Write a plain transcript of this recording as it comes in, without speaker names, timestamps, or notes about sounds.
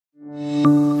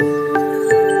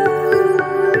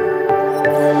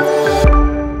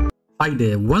Hi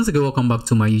there, once again welcome back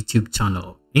to my YouTube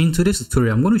channel. In today's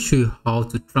tutorial I'm going to show you how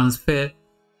to transfer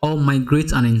or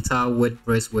migrate an entire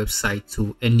WordPress website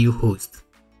to a new host.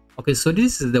 Okay, so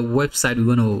this is the website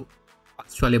we're going to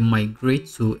actually migrate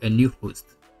to a new host.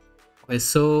 Okay,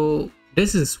 so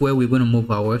this is where we're going to move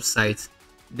our website.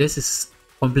 This is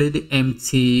completely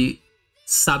empty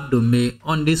subdomain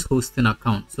on this hosting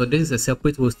account. So this is a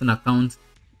separate hosting account,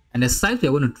 and the site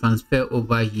we're going to transfer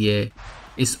over here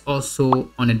is also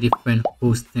on a different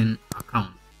hosting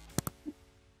account.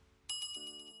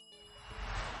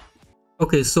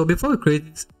 Okay, so before we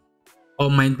create or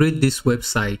migrate this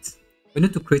website, we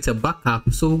need to create a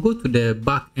backup. So we'll go to the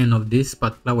back end of this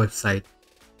particular website.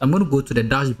 I'm going to go to the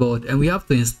dashboard and we have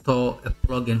to install a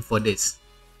plugin for this.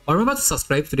 But remember to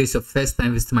subscribe if this is your first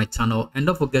time visiting my channel, and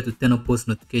don't forget to turn on post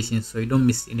notifications so you don't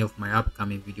miss any of my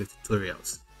upcoming video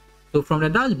tutorials. So from the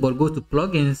dashboard, go to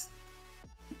plugins,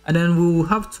 and then we will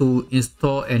have to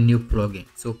install a new plugin.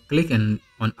 So click on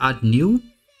add new,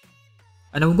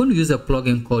 and then we're going to use a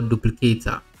plugin called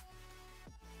Duplicator.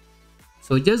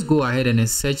 So just go ahead and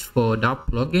search for that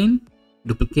plugin,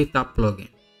 Duplicator plugin.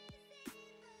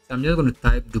 So I'm just going to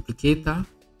type Duplicator.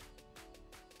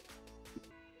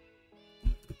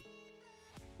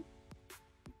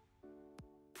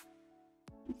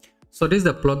 So this is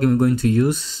the plugin we're going to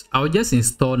use. I'll just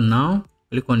install now.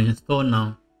 Click on install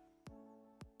now,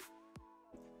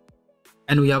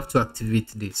 and we have to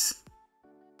activate this.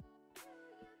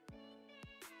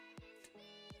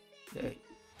 Okay.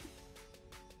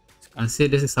 As you can see,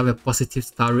 this is have a positive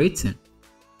star rating.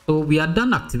 So we are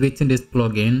done activating this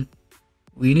plugin.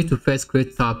 We need to first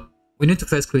create a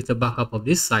backup of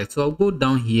this site. So I'll go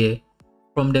down here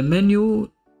from the menu,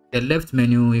 the left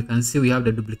menu. You can see we have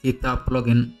the Duplicator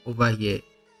plugin over here.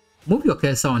 Move your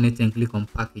cursor on it and click on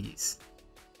packages.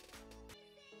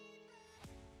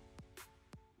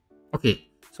 Okay,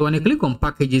 so when you click on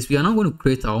packages, we are now going to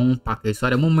create our own package. So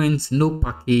at the moment, no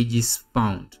package is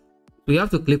found. So you have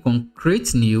to click on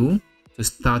create new to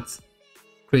start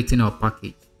creating our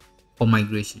package for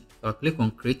migration. So I'll click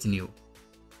on create new.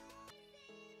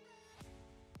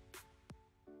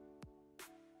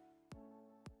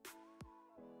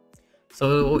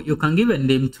 So you can give a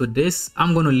name to this.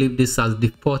 I'm going to leave this as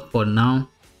default for now,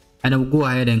 and I'll go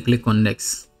ahead and click on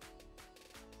next.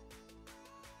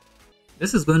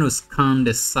 This is going to scan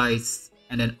the sites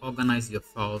and then organize your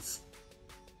files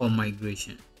for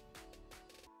migration.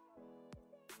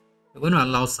 We're going to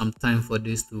allow some time for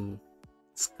this to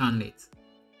scan it.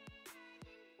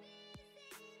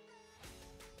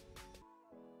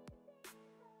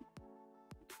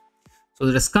 So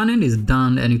the scanning is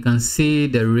done, and you can see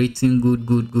the rating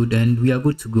good, and we are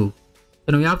good to go.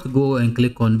 So now we have to go and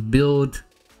click on build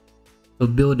to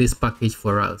build this package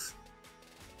for us.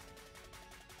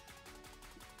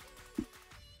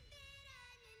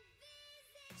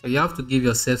 So you have to give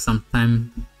yourself some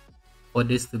time for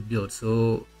this to build.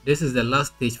 So this is the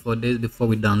last stage for this before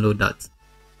we download that.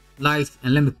 Like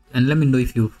and let me know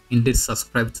if you indeed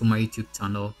subscribe to my YouTube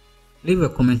channel. Leave a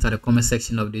comment at the comment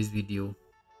section of this video.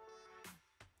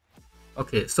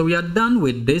 Okay, so we are done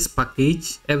with this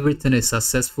package. Everything is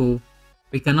successful.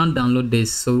 We cannot download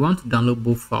this, so we want to download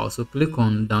both files. So click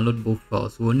on download both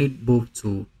files. We'll need both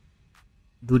to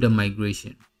do the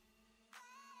migration.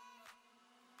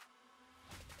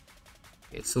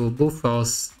 Okay, so both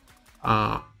files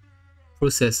are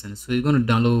processing, so you're going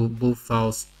to download both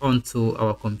files onto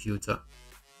our computer.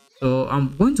 So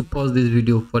I'm going to pause this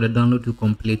video for the download to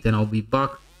complete, and I'll be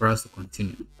back for us to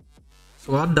continue.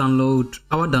 So our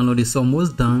download is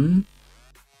almost done,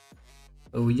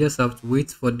 so we just have to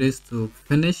wait for this to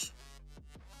finish,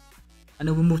 and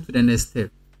then we move to the next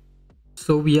step.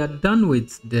 So we are done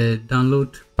with the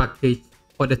download package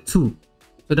for the tool.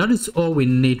 So that is all we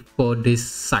need for this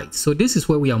site. So this is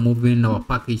where we are moving our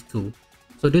package to.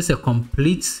 So this is a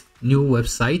complete new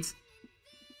website.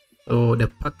 So the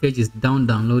package is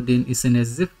downloading. It's in a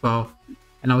zip file,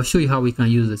 and I'll show you how we can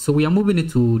use it. So we are moving it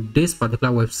to this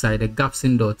particular website, the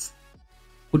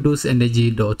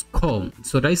gapsin.kudosenergy.com.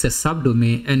 So that is a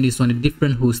subdomain, and it's on a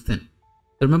different hosting.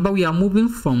 So remember, we are moving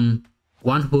from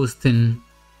one hosting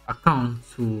account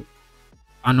to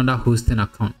another hosting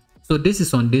account. So this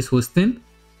is on this hosting,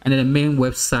 and then the main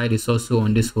website is also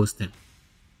on this hosting.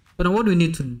 So now what we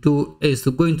need to do is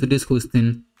to go into this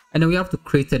hosting, and then we have to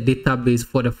create a database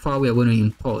for the file we are going to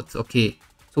import. Okay,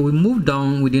 so we move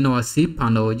down within our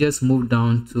cPanel, just move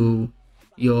down to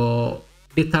your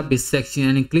database section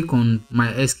and then click on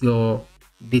MySQL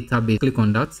database. Click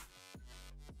on that.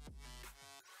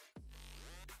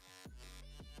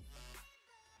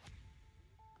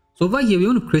 So over here we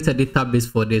want to create a database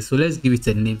for this, so let's give it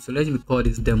a name. So let's call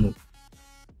this demo.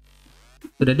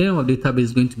 So the name of database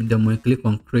is going to be demo. Click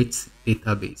on create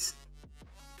database.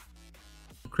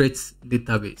 Create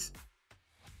database.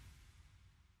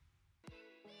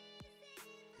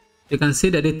 You can see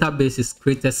the database is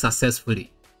created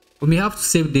successfully. We may have to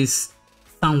save this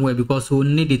somewhere because we'll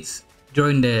need it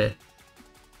during the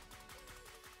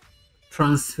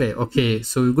transfer. Okay,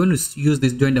 so we're going to use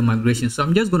this during the migration. So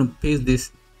I'm just going to paste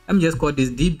this. Let me just call this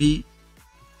DB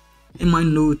in my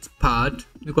notepad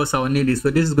because I will need it. So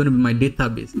this is going to be my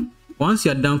database. Once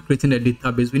you are done creating the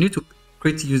database, we need to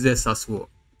create users as well.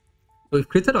 So we've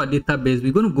created our database.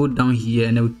 We're going to go down here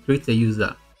and then we create a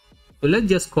user. So let's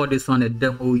just call this one a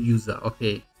demo user.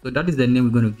 Okay, so that is the name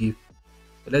we're going to give.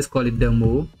 So let's call it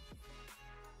demo.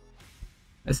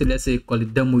 Let's say call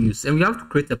it demo use, and we have to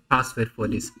create a password for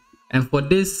this. And for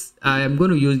this, I am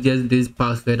going to use just this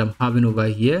password I'm having over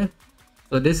here.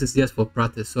 So this is just for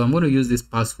practice. So I'm going to use this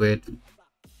password.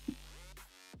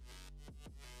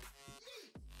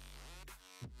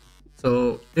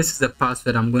 So this is the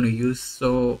password I'm going to use.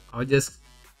 So I'll just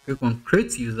click on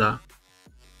create user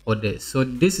for this. So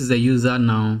this is the user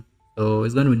now. So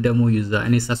it's going to be demo user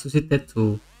and it's associated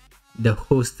to the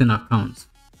hosting account.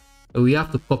 So we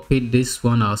have to copy this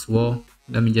one as well.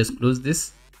 Let me just close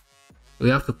this. We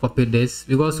have to copy this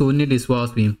because we need this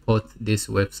whilst we import this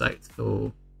website.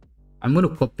 So I'm going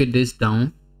to copy this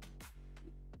down.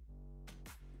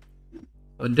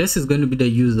 So this is going to be the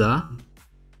user.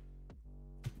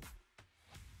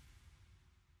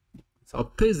 So I'll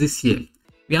paste this here.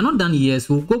 We are not done here,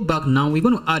 so we'll go back now. We're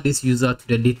going to add this user to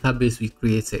the database we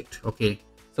created. Okay,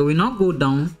 so we now go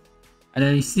down and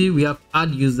then you see we have add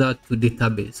user to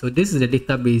database. So this is the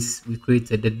database we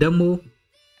created, the demo,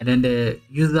 and then the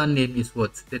username is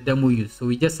what? The demo use. So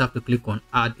we just have to click on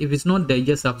add. If it's not there, you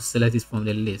just have to select it from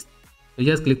the list. So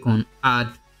just click on add,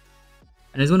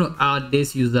 and it's going to add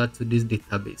this user to this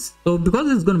database. So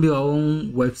because it's going to be our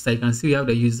own website, you can see we have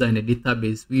the user in the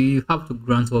database. We have to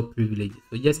grant all privileges.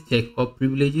 So just check all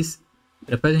privileges.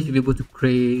 The person should be able to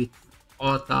create,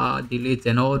 alter, delete,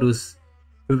 and all those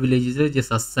privileges. Let's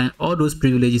just assign all those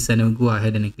privileges and then go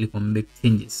ahead and click on make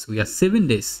changes. So we are saving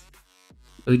this.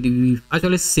 So we've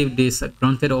actually saved this,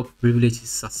 granted all privileges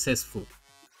successful.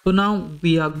 So now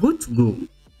we are good to go.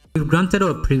 We've granted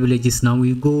our privileges. Now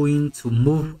we're going to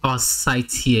move our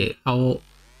site here. So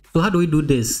how do we do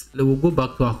this? We'll go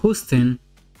back to our hosting.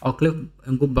 I'll click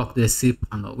and go back to the save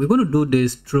panel. We're going to do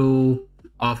this through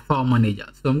our file manager.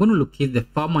 So I'm going to locate the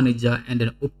file manager and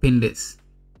then open this.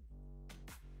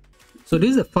 So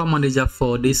this is a file manager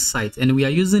for this site, and we are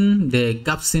using the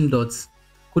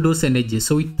gapsin.kudos energy.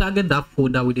 So we target that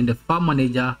folder within the file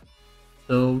manager.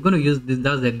 So we're going to use this.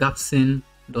 That's the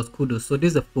gapsin.kudos. So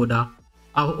this is a folder.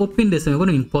 I'll open this and we're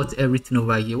going to import everything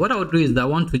over here. What I'll do is that I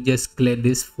want to just clear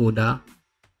this folder.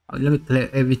 Let me clear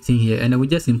everything here, and then we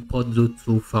just import those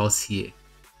two files here.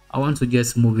 I want to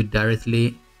just move it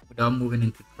directly without moving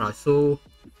into trash. So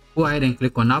go ahead and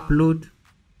click on upload,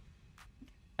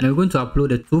 and we're going to upload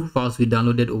the two files we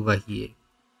downloaded over here.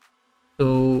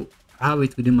 So I have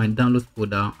it within my downloads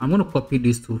folder. I'm going to copy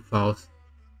these two files,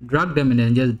 drag them, and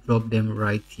then just drop them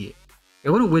right here.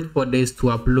 We're going to wait for this to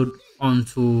upload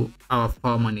onto our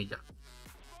file manager.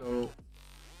 So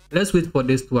let's wait for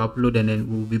this to upload, and then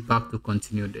we'll be back to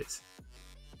continue this.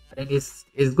 And it's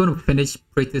going to finish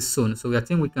pretty soon, so I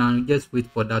think we can just wait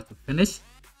for that to finish.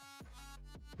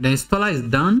 The installer is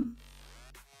done.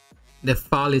 The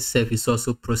file itself is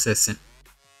also processing.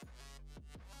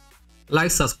 Like,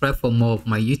 subscribe for more of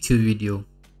my YouTube video,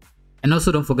 and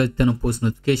also don't forget to turn on post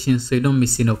notifications so you don't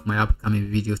miss any of my upcoming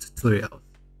video tutorials.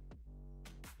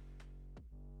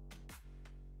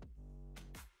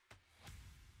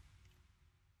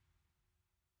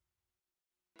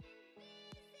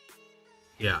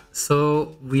 Yeah,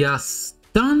 so we are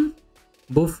done.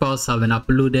 Both files have been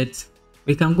uploaded.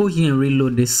 We can go here and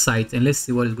reload this site, and let's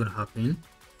see what is going to happen.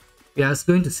 We are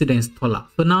going to see the installer.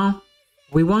 So now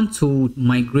we want to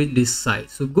migrate this site.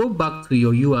 So go back to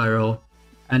your URL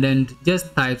and then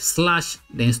just type /the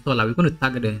installer. We're going to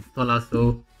target the installer.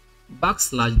 So /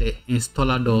 the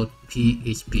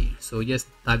installer.php. So just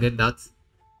target that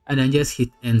and then just hit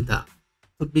enter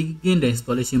to begin the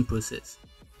installation process.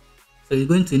 So you're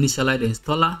going to initialize the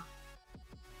installer.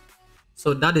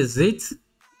 So that is it.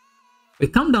 We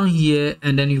come down here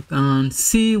and then you can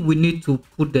see we need to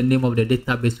put the name of the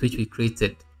database which we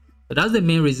created. So that's the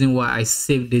main reason why I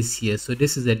saved this here. So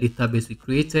this is the database we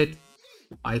created.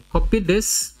 I copy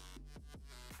this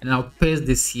and I'll paste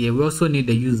this here. We also need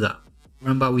the user.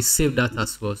 Remember, we saved that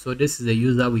as well. So this is the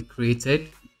user we created.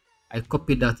 I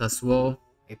copy that as well.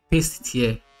 I paste it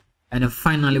here. And then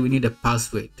finally we need a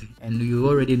password, and you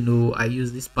already know I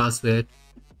use this password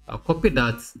I'll copy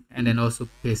that and then also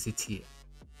paste it here.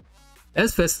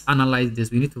 Let's first analyze this.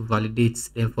 We need to validate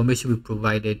the information we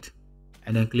provided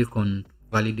and then click on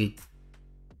validate.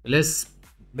 Let's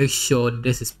make sure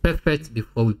this is perfect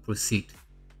before we proceed.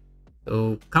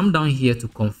 So come down here to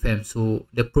confirm. So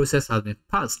the process has been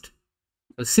passed.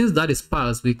 So since that is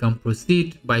passed, we can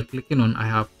proceed by clicking on I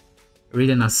have read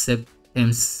and accept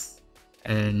terms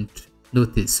and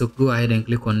notice. So go ahead and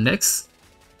click on next.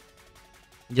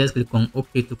 Just click on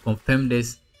OK to confirm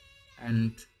this,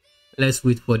 and let's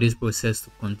wait for this process to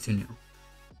continue.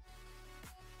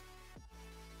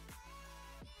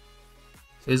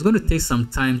 So it's going to take some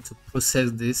time to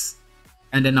process this,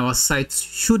 and then our site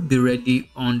should be ready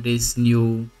on this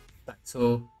new site.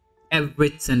 So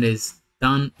everything is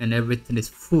done and everything is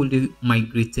fully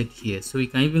migrated here. So we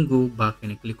can even go back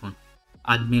and click on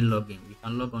admin login. We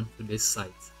can log on to this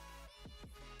site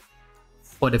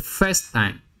for the first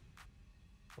time.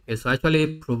 Okay, so I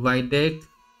actually provided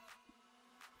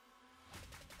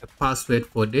a password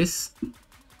for this. So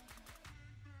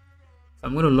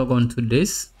I'm going to log on to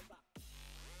this,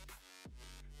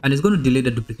 and it's going to delete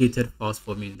the duplicated files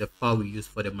for me, the file we use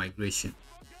for the migration.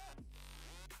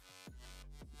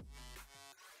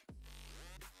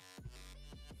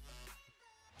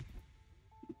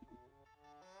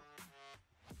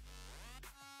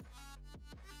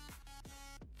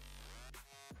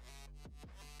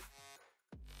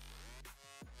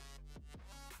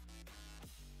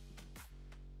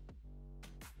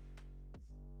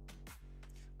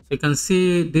 You can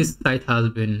see this site has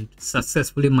been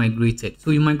successfully migrated.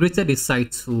 So you migrated the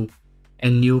site to a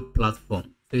new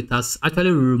platform. So it has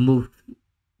actually removed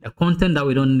the content that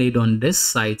we don't need on this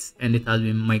site, and it has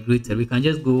been migrated. We can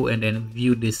just go and then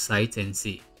view this site and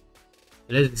see.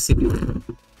 Let's visit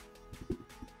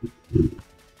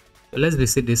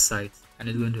this site, and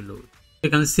it's going to load. You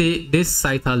can see this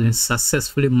site has been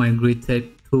successfully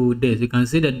migrated to this. You can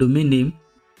see the domain name,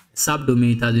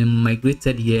 subdomain, it has been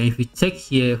migrated here. If you check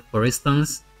here, for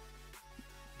instance,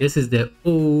 this is the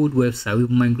old website. We've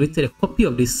migrated a copy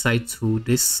of this site to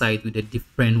this site with a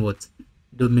different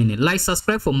domain name. Like,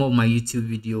 subscribe for more of my YouTube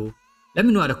video. Let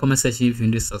me know at the comment section if you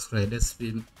did subscribe. There's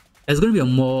going to be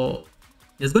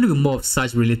more of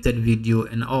such related video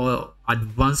and all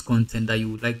advanced content that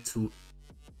you would like to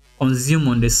consume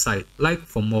on this site. Like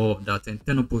for more of that and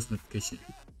turn on post notification.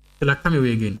 Till I come your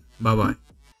way again. Bye bye.